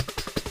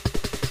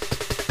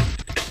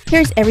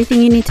Here's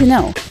everything you need to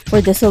know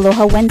for this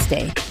Aloha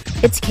Wednesday.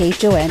 It's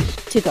KHON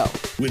to go.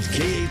 With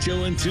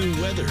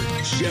KHON2 weather,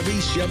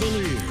 Chevy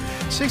Chevalier.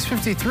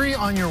 6:53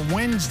 on your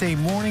Wednesday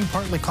morning.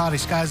 Partly cloudy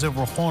skies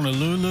over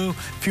Honolulu. A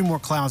few more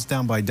clouds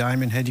down by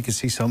Diamond Head. You can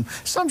see some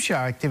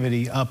shower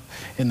activity up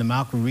in the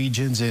Mauka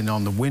regions and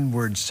on the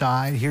windward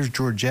side. Here's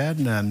Georgette,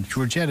 and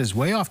Georgette is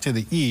way off to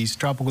the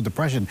east, tropical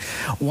depression.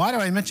 Why do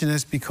I mention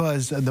this?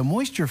 Because the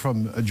moisture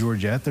from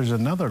Georgette, there's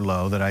another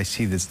low that I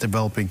see that's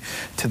developing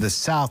to the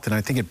south, and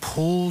I think it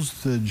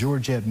pulls the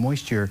Georgette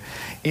moisture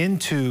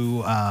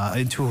into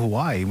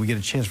Hawaii. We get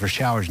a chance for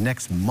showers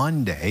next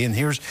Monday, and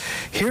here's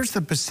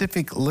the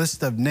Pacific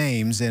list of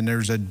names, and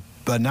there's a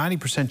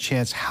 90%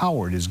 chance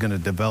Howard is going to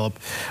develop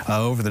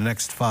over the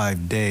next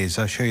 5 days.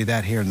 I'll show you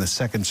that here in a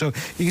second. So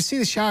you can see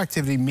the shower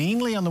activity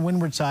mainly on the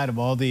windward side of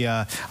all the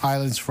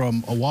islands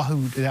from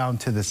Oahu down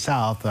to the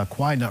south.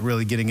 Kauai not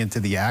really getting into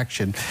the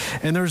action.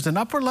 And there's an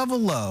upper level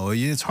low.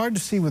 It's hard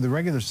to see with the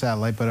regular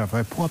satellite, but if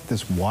I pull up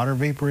this water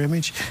vapor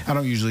image, I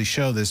don't usually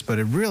show this, but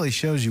it really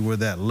shows you where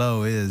that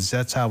low is.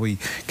 That's how we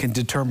can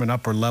determine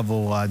upper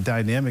level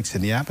dynamics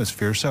in the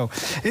atmosphere. So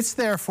it's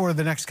there for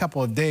the next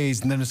couple of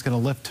days, and then it's going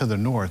to lift to the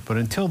north. But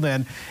until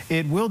then,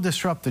 it will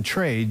disrupt the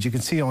trades. You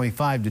can see only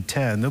 5 to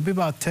 10. There'll be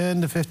about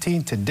 10 to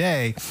 15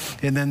 today,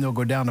 and then they'll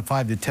go down to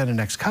 5 to 10 the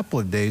next couple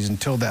of days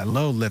until that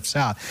low lifts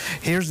out.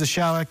 Here's the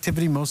shower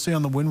activity, mostly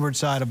on the windward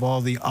side of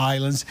all the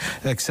islands,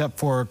 except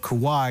for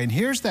Kauai. And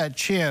here's that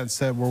chance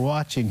that we're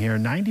watching here,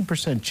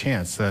 90%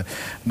 chance.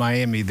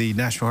 Miami, the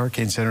National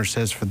Hurricane Center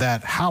says for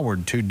that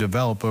Howard to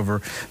develop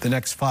over the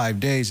next 5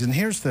 days. And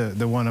here's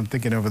the one I'm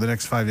thinking over the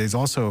next 5 days,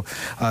 also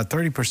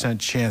 30%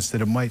 chance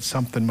that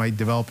something might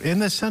develop in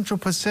the Central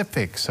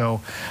Pacific.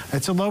 So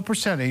it's a low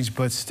percentage,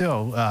 but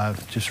still,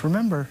 just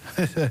remember,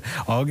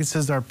 August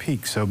is our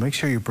peak. So make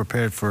sure you're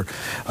prepared for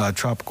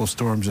tropical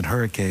storms and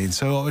hurricanes.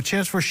 So a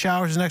chance for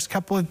showers the next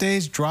couple of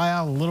days, dry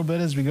out a little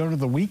bit as we go to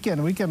the weekend.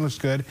 The weekend looks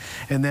good.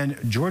 And then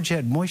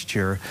Georgette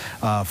moisture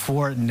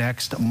for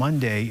next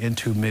Monday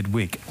into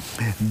midweek.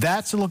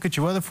 That's a look at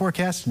your weather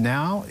forecast.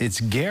 Now it's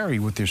Gary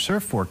with your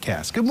surf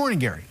forecast. Good morning,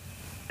 Gary.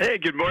 Hey,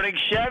 good morning,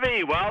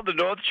 Chevy. Well, the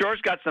North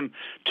Shore's got some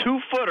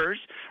 2-footers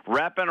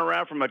wrapping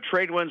around from a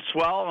trade wind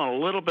swell and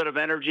a little bit of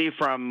energy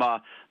from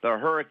the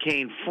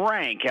Hurricane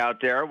Frank out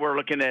there. We're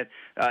looking at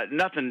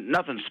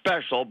nothing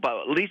special,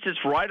 but at least it's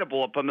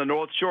rideable up on the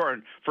North Shore.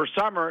 And for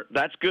summer,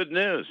 that's good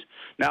news.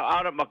 Now,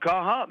 out at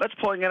Makaha, that's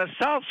pulling in a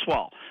south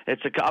swell.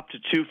 It's up to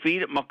 2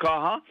 feet at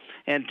Makaha,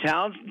 and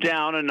Town's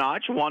down a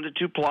notch, 1 to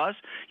 2 plus.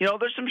 You know,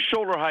 there's some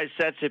shoulder high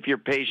sets if you're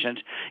patient.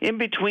 In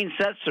between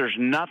sets, there's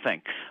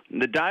nothing.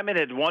 The Diamond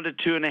had 1 to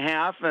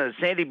 2.5,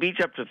 Sandy Beach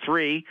up to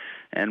 3,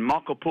 and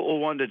Makapu'u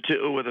 1 to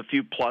 2 with a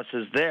few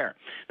pluses there.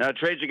 Now,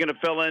 trades are going to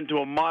fill into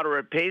a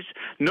moderate pace.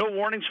 No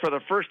warnings for the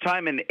first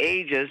time in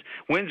ages.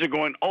 Winds are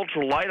going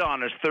ultra light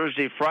on us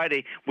Thursday,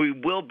 Friday. We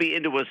will be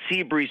into a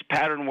sea breeze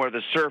pattern where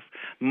the surf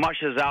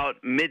mushes out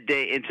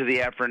midday into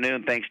the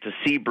afternoon thanks to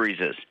sea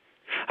breezes.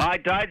 High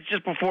tides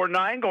just before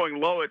 9,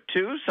 going low at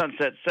 2,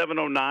 sunset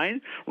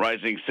 7:09,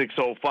 rising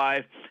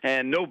 6:05,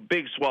 and no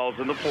big swells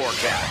in the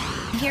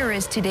forecast. Here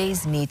is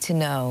today's Need to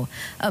Know.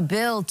 A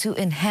bill to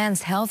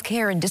enhance health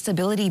care and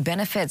disability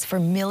benefits for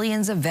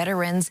millions of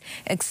veterans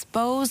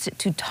exposed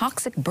to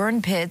toxic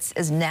burn pits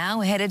is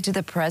now headed to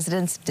the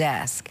president's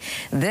desk.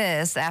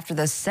 This after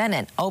the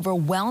Senate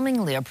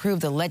overwhelmingly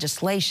approved the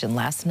legislation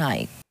last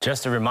night.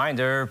 Just a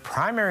reminder,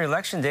 primary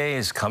election day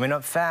is coming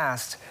up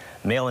fast.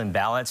 Mail-in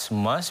ballots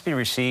must be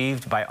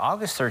received by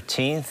August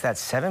 13th at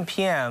 7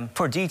 p.m.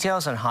 For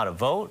details on how to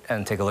vote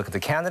and take a look at the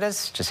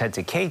candidates, just head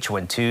to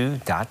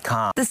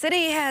KHON2.com. The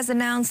city has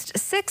announced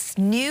 6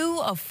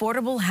 new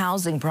affordable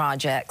housing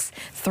projects.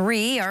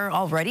 3 are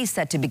already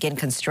set to begin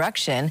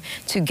construction.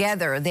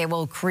 Together, they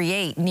will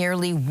create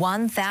nearly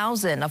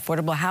 1,000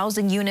 affordable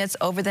housing units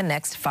over the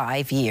next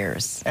 5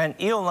 years. And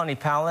Iolani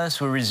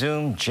Palace will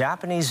resume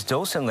Japanese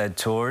docent-led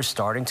tours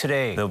starting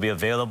today. They'll be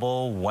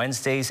available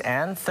Wednesdays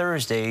and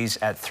Thursdays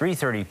at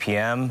 3:30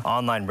 p.m.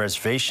 Online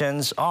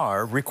reservations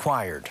are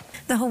required.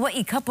 The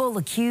Hawaii couple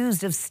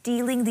accused of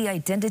stealing the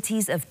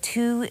identities of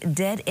 2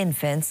 dead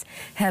infants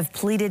have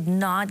pleaded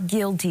not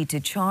guilty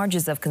to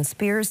charges of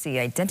conspiracy,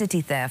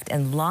 identity theft,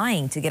 and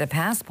lying to get a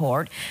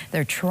passport.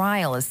 Their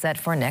trial is set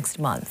for next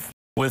month.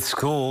 With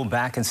school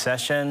back in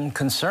session,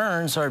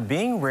 concerns are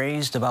being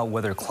raised about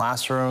whether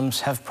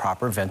classrooms have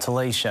proper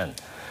ventilation.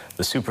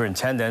 The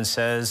superintendent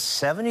says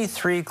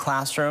 73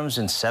 classrooms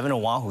in 7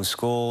 Oahu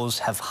schools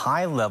have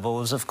high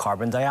levels of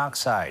carbon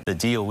dioxide. The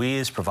DOE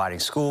is providing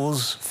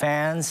schools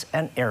fans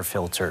and air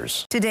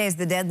filters. Today is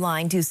the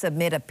deadline to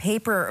submit a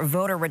paper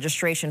voter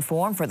registration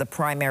form for the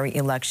primary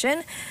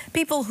election.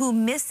 People who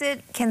miss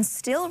it can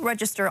still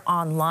register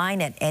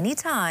online at any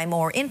time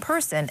or in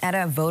person at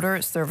a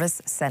voter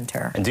service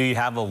center. And do you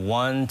have a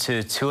 1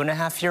 to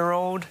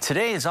 2.5-year-old?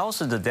 Today is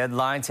also the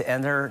deadline to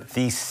enter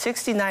the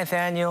 69th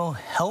annual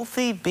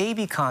Healthy Baby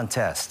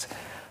Contest.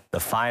 The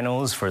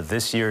finals for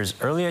this year's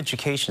Early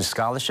Education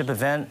Scholarship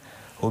event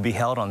will be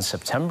held on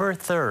September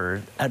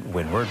 3rd at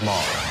Windward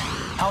Mall.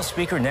 House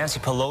Speaker Nancy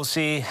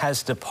Pelosi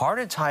has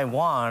departed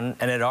Taiwan,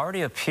 and it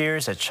already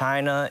appears that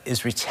China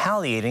is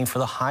retaliating for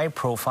the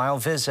high-profile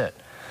visit.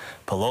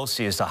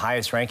 Pelosi is the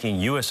highest-ranking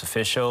U.S.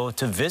 official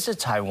to visit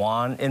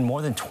Taiwan in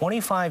more than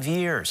 25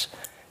 years.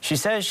 She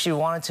says she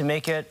wanted to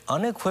make it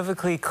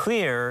unequivocally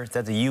clear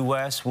that the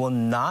U.S. will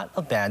not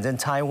abandon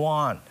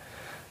Taiwan.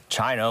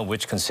 China,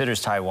 which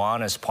considers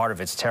Taiwan as part of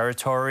its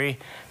territory,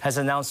 has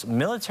announced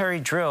military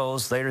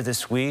drills later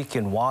this week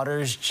in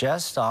waters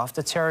just off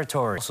the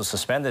territory. Also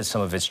suspended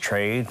some of its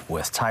trade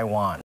with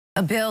Taiwan.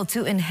 A bill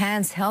to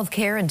enhance health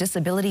care and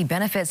disability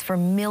benefits for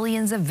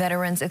millions of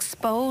veterans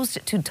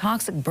exposed to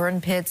toxic burn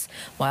pits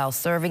while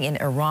serving in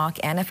Iraq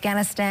and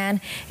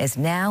Afghanistan is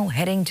now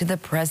heading to the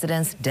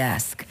president's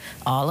desk.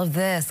 All of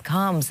this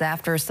comes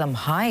after some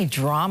high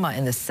drama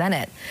in the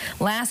Senate.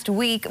 Last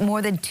week,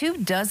 more than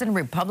 24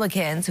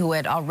 Republicans who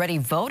had already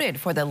voted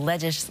for the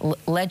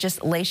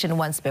legislation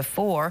once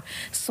before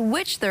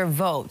switched their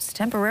votes,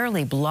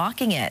 temporarily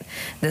blocking it.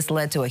 This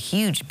led to a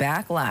huge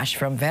backlash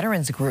from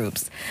veterans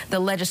groups. The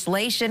legislation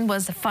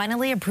was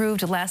finally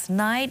approved last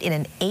night in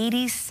an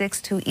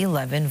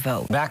 86-11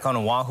 vote. Back on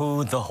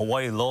Oahu, the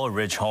Hawaii Lower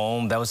Ridge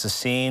home that was the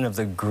scene of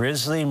the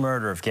grisly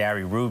murder of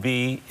Gary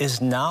Ruby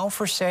is now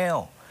for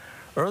sale.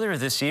 Earlier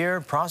this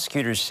year,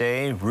 prosecutors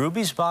say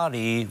Ruby's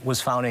body was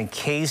found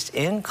encased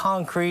in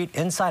concrete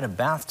inside a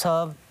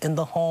bathtub in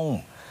the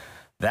home.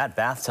 That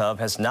bathtub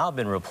has now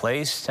been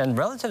replaced, and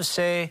relatives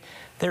say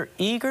they're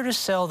eager to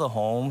sell the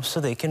home so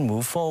they can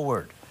move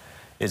forward.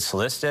 It's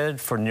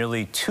listed for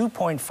nearly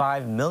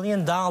 $2.5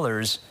 million.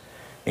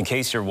 In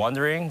case you're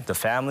wondering, the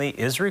family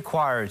is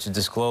required to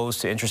disclose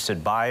to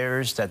interested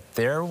buyers that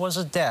there was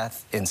a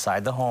death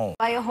inside the home.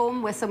 Buy a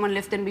home where someone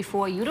lived in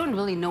before, you don't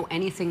really know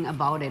anything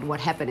about it,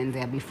 what happened in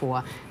there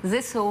before.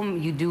 This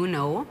home you do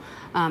know,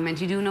 and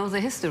you do know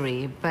the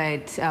history,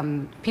 but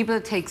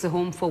people take the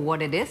home for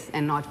what it is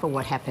and not for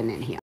what happened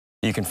in here.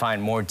 You can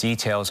find more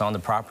details on the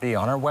property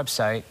on our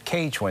website,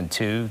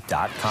 KH12.com.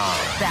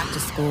 Back to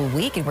school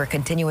week, and we're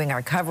continuing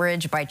our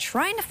coverage by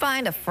trying to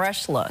find a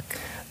fresh look.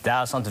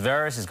 Dallas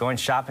Ontiveros is going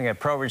shopping at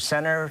Pearl Ridge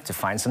Center to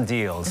find some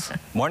deals.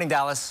 Morning,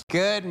 Dallas.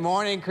 Good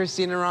morning,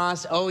 Christina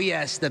Ross. Oh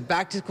yes, the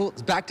back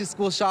to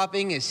school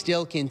shopping is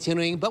still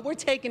continuing, but we're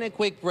taking a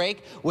quick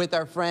break with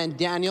our friend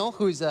Daniel,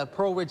 who's a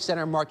Pearl Ridge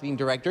Center marketing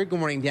director. Good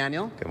morning,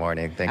 Daniel. Good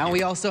morning. Thank you. And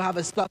we also have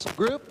a special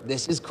group.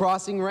 This is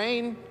Crossing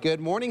Rain. Good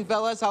morning,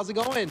 fellas. How's it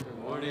going? Good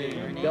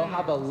morning. They'll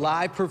have a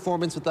live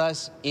performance with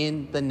us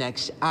in the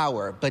next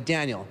hour. But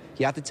Daniel,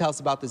 you have to tell us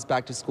about this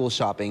back to school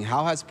shopping.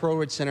 How has Pearl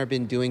Ridge Center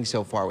been doing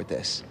so far with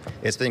this?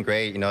 It's been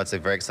great. You know, it's a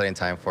very exciting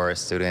time for our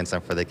students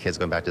and for the kids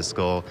going back to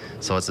school.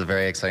 So it's a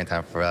very exciting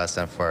time for us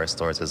and for our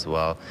stores as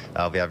well.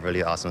 We have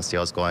really awesome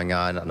sales going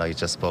on. I know you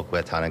just spoke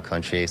with Town and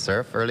Country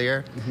Surf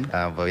earlier,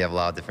 but we have a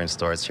lot of different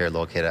stores here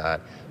located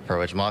at Pearl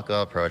Ridge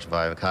Mako, Pearl Ridge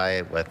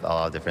Waimakai, with a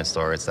lot of different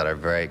stores that are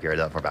very geared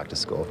up for back to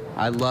school.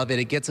 I love it.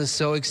 It gets us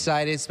so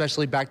excited,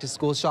 especially back to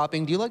school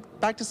shopping. Do you like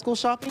back to school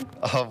shopping?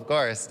 Oh, of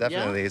course,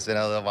 definitely. Yeah. It's been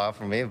a little while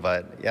for me,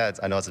 but yeah,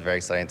 I know it's a very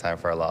exciting time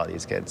for a lot of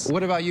these kids.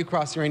 What about you,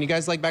 Crossing Rain? You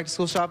guys like back to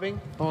school shopping?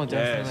 Oh,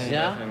 definitely. Yes,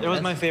 yeah? Definitely. It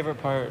was my favorite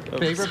part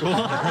of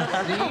school.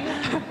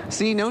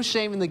 See, no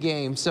shame in the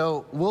game.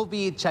 So we'll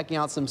be checking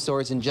out some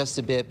stores in just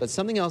a bit, but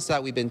something else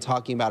that we've been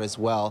talking about as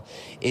well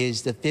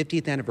is the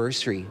 50th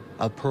anniversary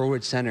of Pearl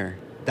Ridge Center.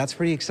 That's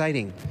pretty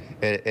exciting.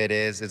 It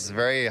is. It's a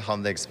very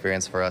humbling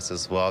experience for us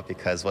as well,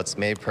 because what's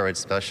made Pearl Ridge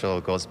special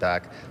goes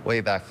back,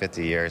 way back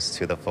 50 years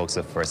to the folks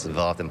that first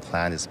developed and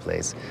planned this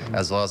place,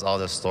 as well as all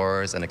the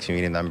stores and the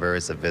community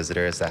members, the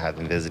visitors that have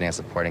been visiting and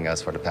supporting us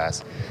for the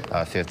past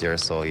 50 or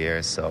so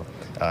years. So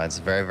it's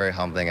very, very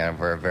humbling, and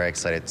we're very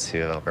excited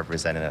to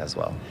represent it as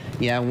well.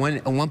 Yeah,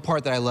 one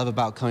part that I love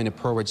about coming to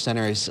Pearl Ridge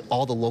Center is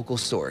all the local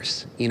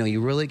stores. You know,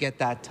 you really get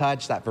that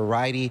touch, that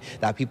variety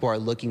that people are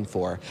looking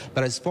for.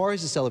 But as far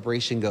as the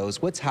celebration goes,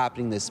 what's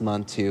happening this month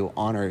to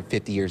honor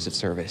 50 years of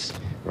service?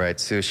 Right,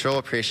 to show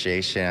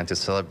appreciation and to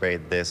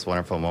celebrate this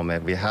wonderful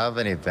moment, we have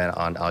an event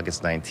on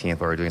August 19th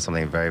where we're doing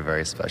something very,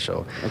 very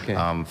special. Okay.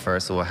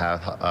 First, we'll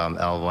have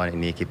L1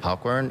 Iniki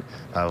Popcorn,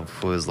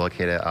 who is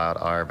located at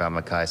our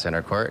Waimakai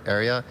Center Court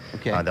area.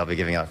 Okay. They'll be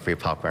giving out free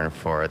popcorn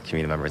for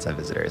community members and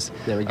visitors.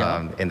 There we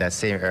go. In that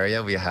same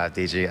area, we have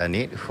DJ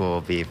Anit, who will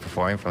be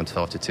performing from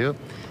 12 to 2.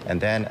 And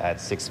then at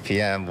 6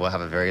 p.m., we'll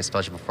have a very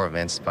special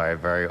performance by our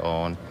very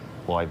own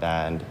boy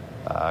band,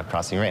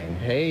 Crossing Rain.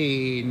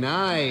 Hey,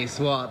 nice.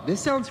 Well, this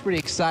sounds pretty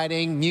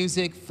exciting.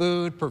 Music,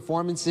 food,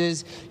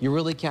 performances. You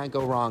really can't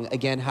go wrong.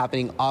 Again,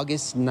 happening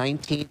August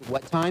 19th.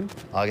 What time?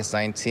 August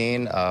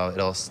 19th.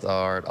 It'll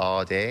start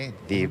all day.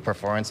 The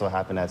performance will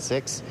happen at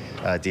 6.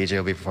 DJ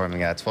will be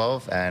performing at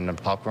 12, and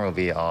popcorn will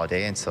be all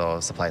day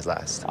until supplies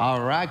last.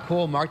 All right,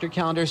 cool. Mark your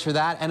calendars for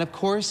that. And of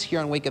course, here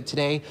on Wake Up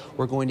Today,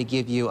 we're going to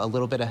give you a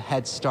little bit of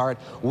head start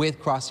with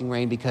Crossing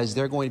Rain, because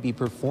they're going to be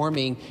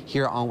performing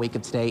here on Wake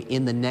Up Today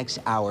in the next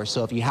hour.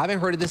 So if you haven't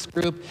heard of this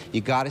group,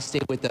 you got to stay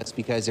with us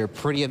because they're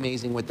pretty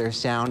amazing with their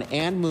sound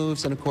and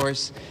moves. And of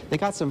course, they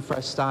got some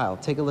fresh style.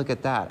 Take a look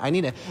at that. I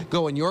need to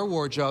go in your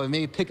wardrobe and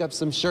maybe pick up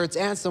some shirts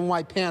and some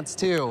white pants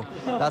too.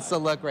 That's the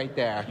look right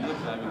there.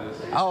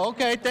 Oh,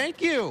 okay.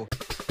 Thank you.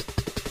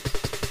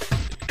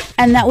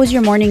 And that was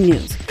your morning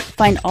news.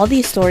 Find all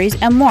these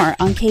stories and more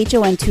on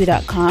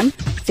KHON2.com,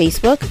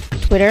 Facebook,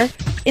 Twitter,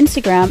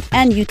 Instagram,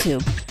 and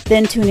YouTube.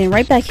 Then tune in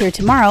right back here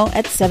tomorrow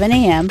at 7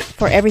 a.m.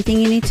 for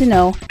everything you need to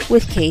know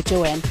with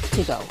KHON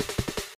to go.